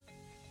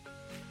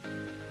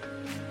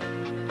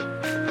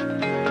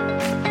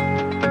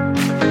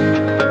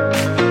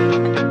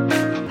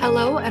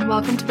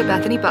the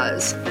Bethany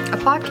Buzz, a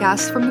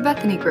podcast from the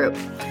Bethany Group,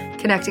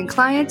 connecting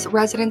clients,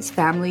 residents,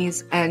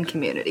 families, and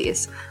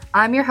communities.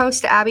 I'm your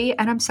host, Abby,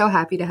 and I'm so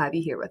happy to have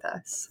you here with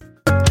us.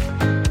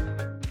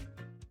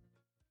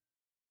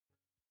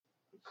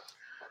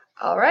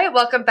 All right,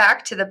 welcome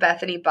back to the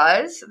Bethany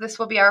Buzz. This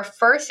will be our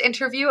first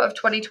interview of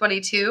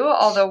 2022,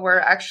 although we're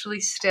actually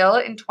still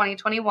in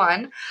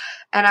 2021.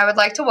 And I would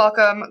like to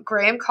welcome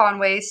Graeme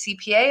Conway,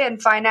 CPA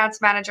and Finance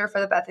Manager for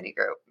the Bethany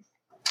Group.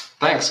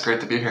 Thanks, great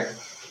to be here.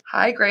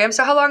 Hi, Graeme.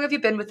 So how long have you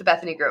been with the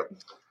Bethany Group?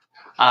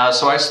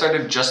 So I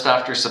started just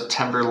after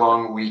September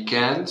long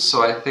weekend,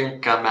 so I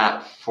think I'm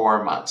at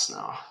 4 months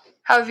now.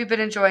 How have you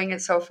been enjoying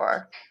it so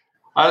far?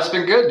 It's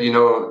been good.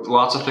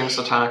 Lots of things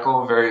to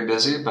tackle, very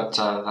busy, but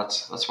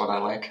that's what I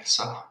like.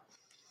 So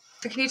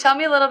can you tell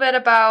me a little bit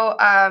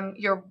about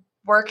your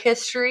work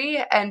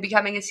history and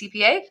becoming a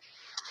CPA?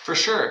 For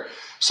sure.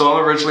 So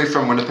I'm originally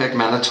from Winnipeg,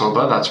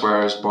 Manitoba. That's where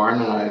I was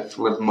born, and I've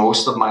lived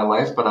most of my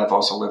life, but I've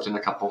also lived in a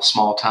couple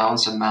small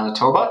towns in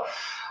Manitoba.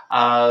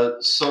 I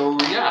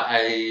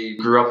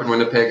grew up in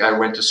Winnipeg. I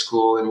went to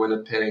school in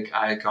Winnipeg.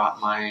 I got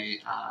my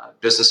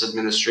business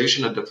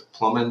administration, a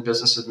diploma in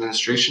business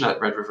administration at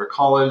Red River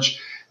College,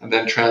 and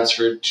then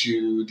transferred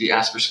to the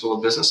Asper School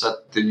of Business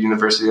at the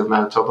University of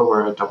Manitoba,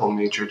 where I double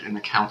majored in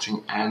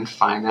accounting and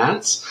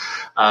finance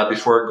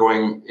before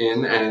going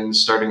in and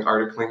starting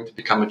articling to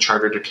become a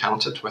chartered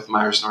accountant with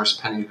Myers Norris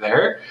Penny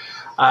there.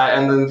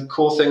 And the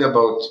cool thing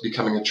about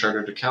becoming a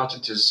chartered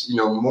accountant is,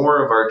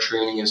 more of our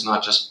training is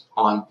not just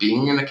on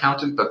being an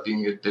accountant, but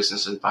being a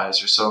business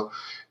advisor. So,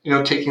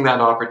 taking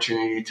that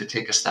opportunity to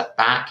take a step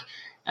back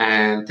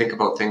and think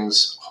about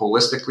things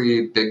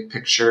holistically, big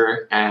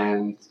picture,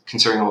 and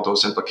considering all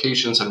those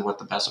implications and what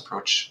the best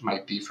approach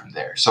might be from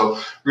there. So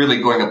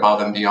really going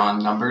above and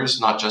beyond numbers,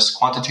 not just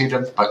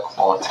quantitative, but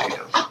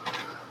qualitative.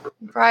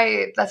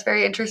 Right. That's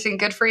very interesting.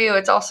 Good for you.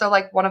 It's also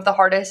like one of the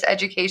hardest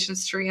education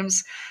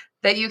streams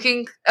that you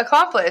can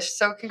accomplish.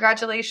 So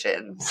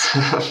congratulations.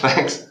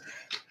 Thanks.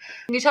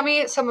 Can you tell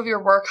me some of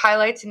your work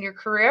highlights in your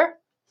career?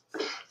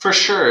 For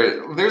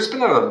sure. There's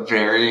been a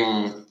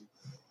varying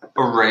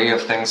array of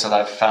things that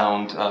I've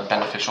found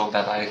beneficial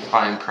that I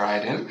find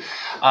pride in.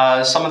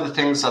 Some of the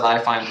things that I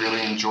find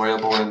really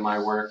enjoyable in my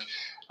work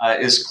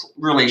is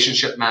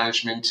relationship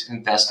management,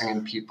 investing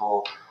in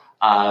people.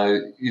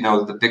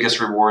 The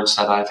biggest rewards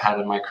that I've had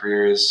in my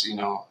career is,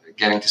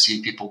 getting to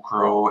see people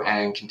grow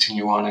and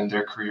continue on in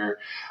their career.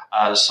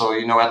 At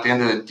the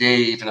end of the day,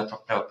 even if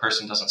a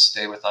person doesn't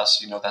stay with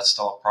us, that's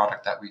still a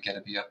product that we get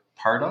to be a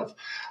part of.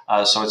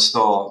 So it's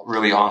still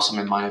really awesome,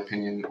 in my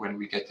opinion, when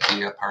we get to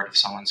be a part of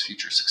someone's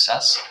future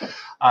success.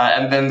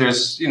 And then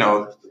there's,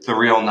 the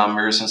real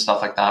numbers and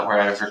stuff like that, where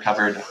I've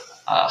recovered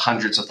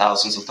hundreds of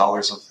thousands of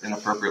dollars of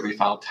inappropriately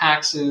filed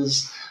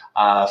taxes,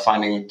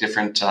 finding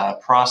different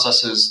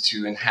processes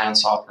to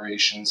enhance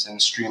operations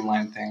and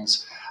streamline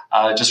things.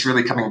 Just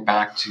really coming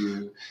back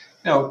to,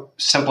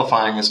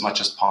 simplifying as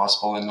much as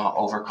possible and not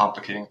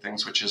overcomplicating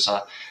things, which is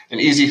an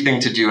easy thing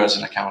to do as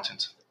an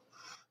accountant.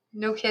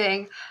 No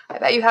kidding. I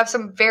bet you have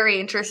some very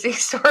interesting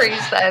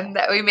stories then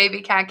that we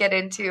maybe can't get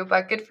into,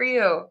 but good for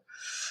you.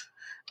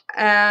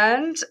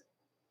 And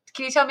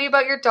can you tell me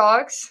about your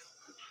dogs?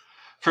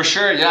 For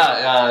sure,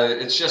 yeah.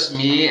 It's just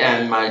me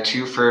and my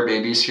 2 fur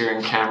babies here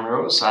in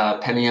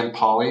Camrose, Penny and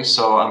Polly.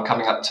 So I'm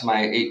coming up to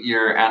my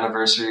 8-year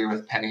anniversary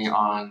with Penny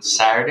on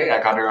Saturday.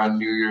 I got her on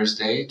New Year's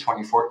Day,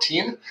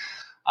 2014.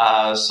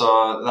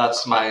 So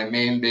that's my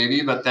main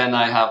baby. But then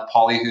I have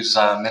Polly, who's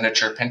a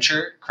miniature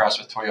pincher, crossed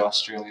with Toy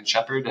Australian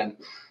Shepherd. And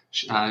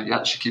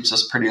she keeps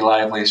us pretty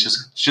lively.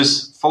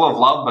 She's full of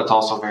love, but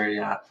also very,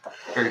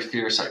 very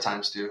fierce at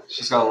times too.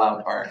 She's got a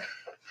loud bark.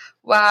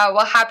 Wow.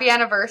 Well, happy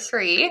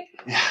anniversary.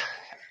 Yeah.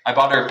 I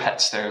bought her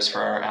pet stairs for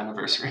our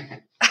anniversary.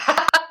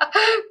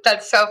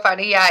 That's so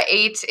funny. Yeah,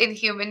 8 in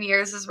human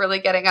years is really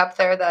getting up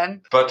there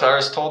then. But I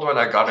was told when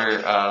I got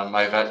her,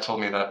 my vet told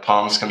me that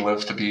Poms can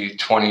live to be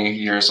 20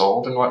 years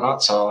old and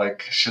whatnot. So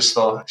she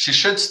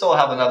should still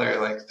have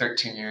another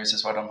 13 years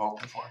is what I'm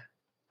hoping for.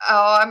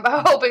 Oh, I'm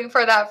hoping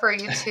for that for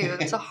you too.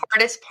 It's the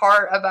hardest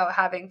part about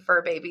having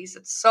fur babies.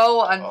 It's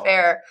so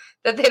unfair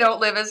that they don't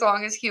live as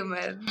long as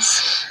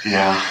humans.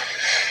 Yeah.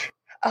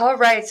 All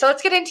right, so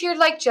let's get into your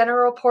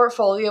general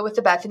portfolio with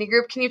the Bethany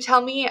Group. Can you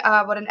tell me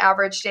what an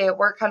average day at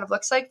work kind of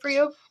looks like for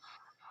you?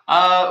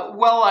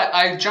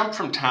 I jump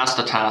from task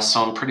to task,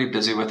 so I'm pretty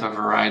busy with a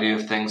variety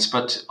of things.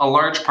 But a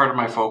large part of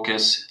my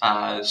focus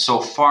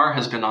so far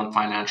has been on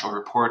financial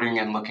reporting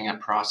and looking at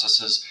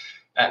processes.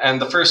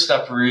 And the first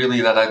step really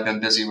that I've been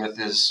busy with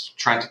is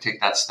trying to take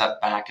that step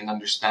back and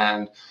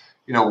understand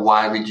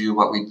why we do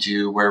what we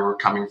do, where we're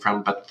coming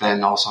from, but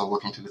then also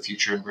looking to the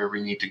future and where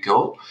we need to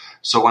go.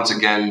 So once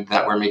again,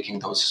 that we're making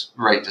those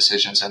right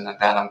decisions and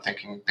that I'm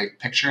thinking big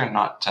picture and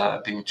not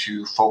being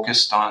too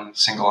focused on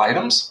single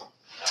items.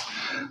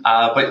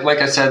 But like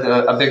I said,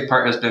 a big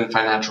part has been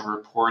financial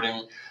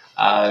reporting.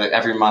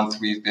 Every month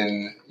we've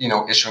been,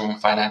 issuing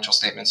financial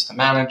statements to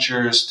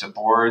managers, to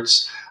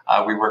boards.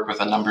 We work with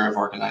a number of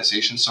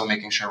organizations, so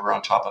making sure we're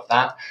on top of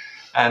that.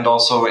 And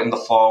also in the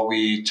fall,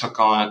 we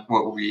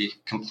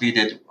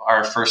completed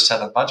our first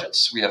set of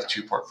budgets. We have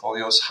 2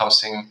 portfolios,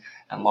 housing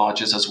and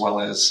lodges, as well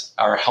as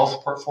our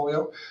health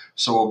portfolio.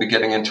 So we'll be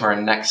getting into our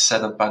next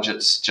set of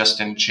budgets just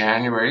in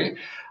January.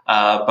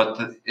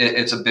 But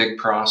it's a big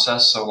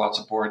process, so lots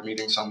of board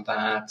meetings on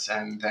that,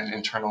 and then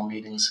internal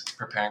meetings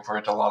preparing for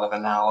it, a lot of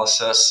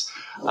analysis,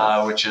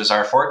 which is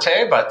our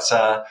forte, but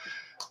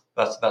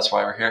that's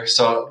why we're here.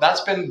 So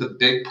that's been the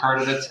big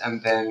part of it.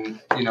 And then,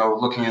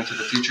 looking into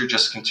the future,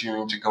 just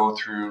continuing to go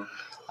through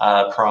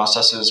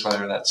processes,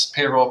 whether that's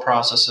payroll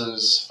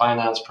processes,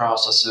 finance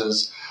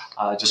processes,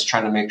 just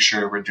trying to make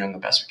sure we're doing the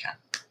best we can.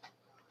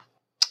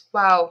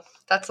 Wow,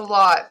 that's a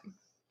lot.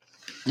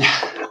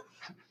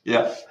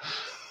 Yeah.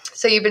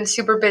 So you've been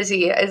super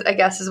busy, I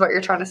guess is what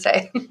you're trying to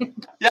say.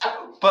 Yeah,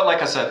 but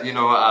like I said,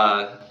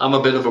 I'm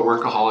a bit of a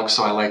workaholic,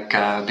 so I like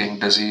being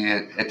busy.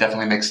 It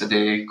definitely makes the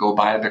day go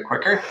by a bit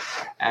quicker.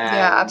 And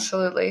yeah,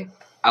 absolutely.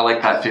 I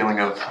like that feeling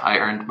of I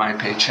earned my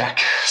paycheck.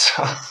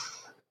 So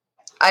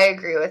I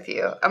agree with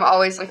you. I'm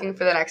always looking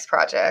for the next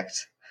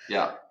project.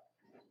 Yeah.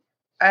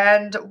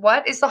 And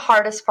what is the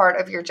hardest part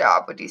of your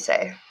job, would you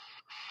say?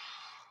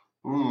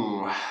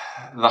 Ooh,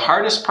 the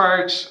hardest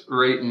part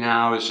right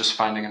now is just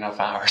finding enough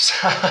hours.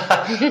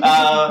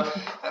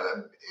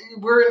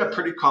 We're in a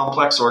pretty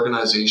complex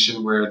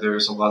organization where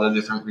there's a lot of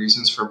different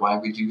reasons for why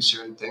we do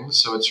certain things.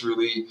 So it's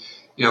really,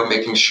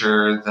 making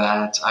sure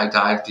that I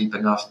dive deep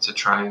enough to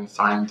try and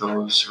find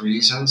those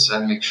reasons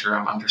and make sure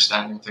I'm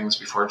understanding things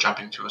before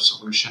jumping to a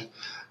solution.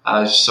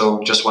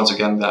 So just once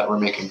again, that we're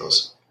making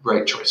those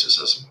right choices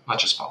as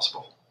much as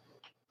possible.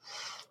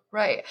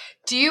 Right.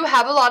 Do you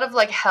have a lot of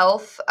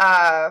health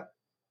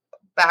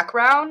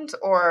background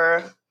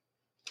or?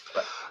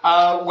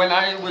 When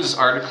I was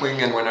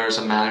articling and when I was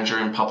a manager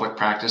in public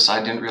practice,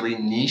 I didn't really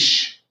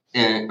niche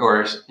in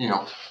or,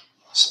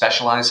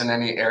 specialize in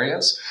any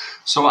areas.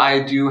 So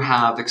I do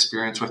have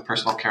experience with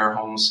personal care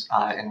homes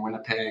in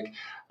Winnipeg,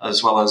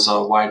 as well as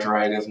a wide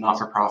variety of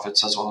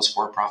not-for-profits as well as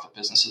for-profit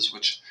businesses,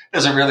 which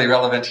isn't really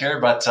relevant here,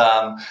 but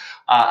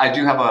I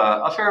do have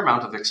a fair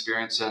amount of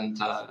experience.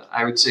 And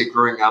I would say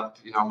growing up,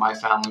 my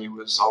family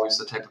was always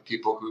the type of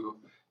people who,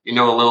 a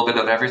little bit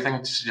of everything,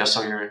 just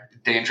so you're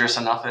dangerous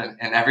enough in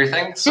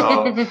everything.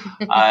 So,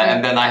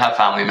 and then I have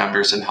family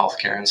members in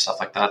healthcare and stuff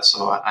like that.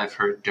 So I've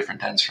heard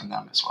different ends from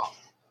them as well.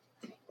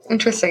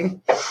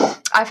 Interesting.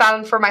 I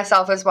found for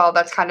myself as well,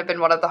 that's kind of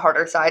been one of the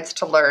harder sides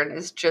to learn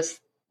is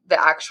just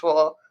the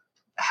actual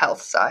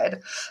health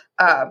side.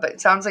 But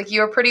it sounds like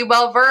you're pretty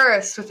well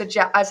versed with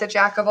as a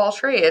jack of all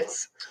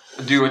trades.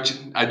 I do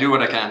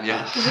what I can.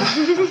 Yeah.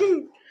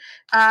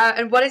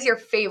 And what is your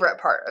favorite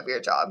part of your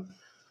job?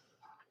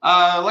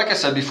 Like I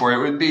said before, it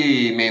would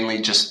be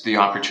mainly just the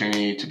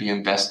opportunity to be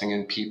investing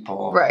in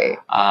people. Right.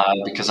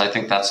 Because I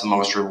think that's the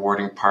most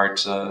rewarding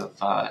part of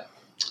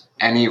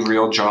any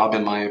real job,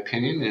 in my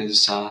opinion,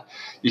 is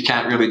you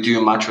can't really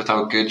do much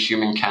without good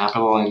human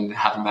capital, and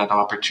having that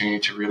opportunity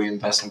to really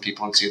invest in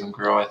people and see them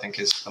grow, I think,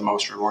 is the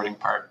most rewarding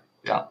part.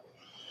 Yeah.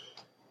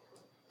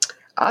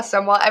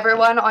 Awesome. Well,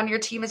 everyone on your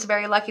team is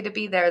very lucky to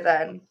be there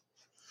then.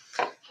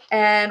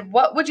 And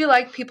what would you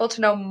like people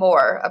to know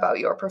more about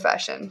your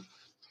profession?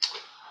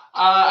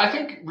 I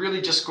think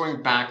really just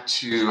going back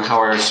to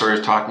how I was sort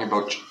of talking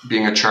about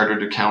being a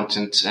chartered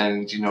accountant,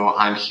 and,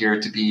 I'm here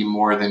to be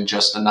more than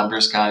just a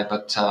numbers guy,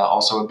 but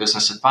also a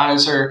business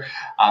advisor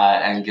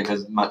and give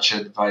as much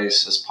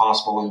advice as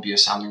possible and be a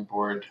sounding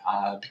board,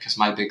 because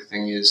my big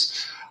thing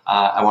is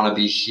I want to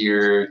be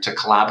here to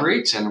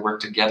collaborate and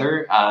work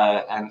together,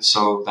 and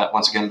so that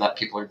once again that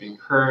people are being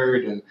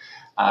heard and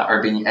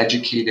are being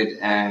educated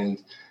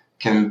and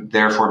can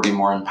therefore be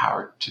more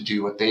empowered to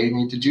do what they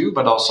need to do,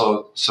 but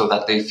also so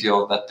that they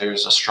feel that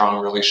there's a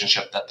strong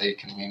relationship that they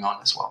can lean on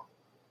as well.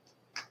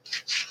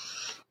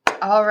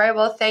 All right.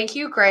 Well, thank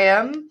you,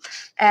 Graeme.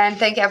 And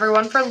thank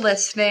everyone for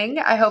listening.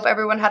 I hope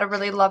everyone had a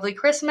really lovely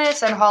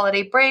Christmas and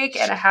holiday break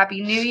and a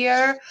happy new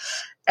year.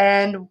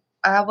 And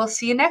we'll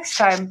see you next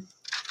time.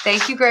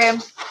 Thank you,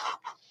 Graeme.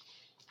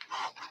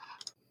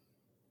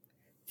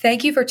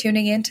 Thank you for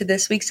tuning in to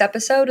this week's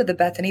episode of the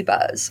Bethany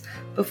Buzz.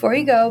 Before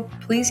you go,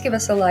 please give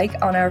us a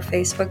like on our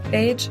Facebook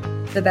page,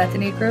 the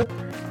Bethany Group,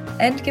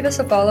 and give us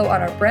a follow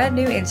on our brand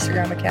new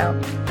Instagram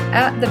account,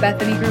 @the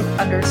Bethany Group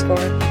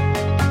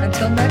 _.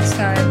 Until next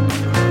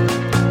time.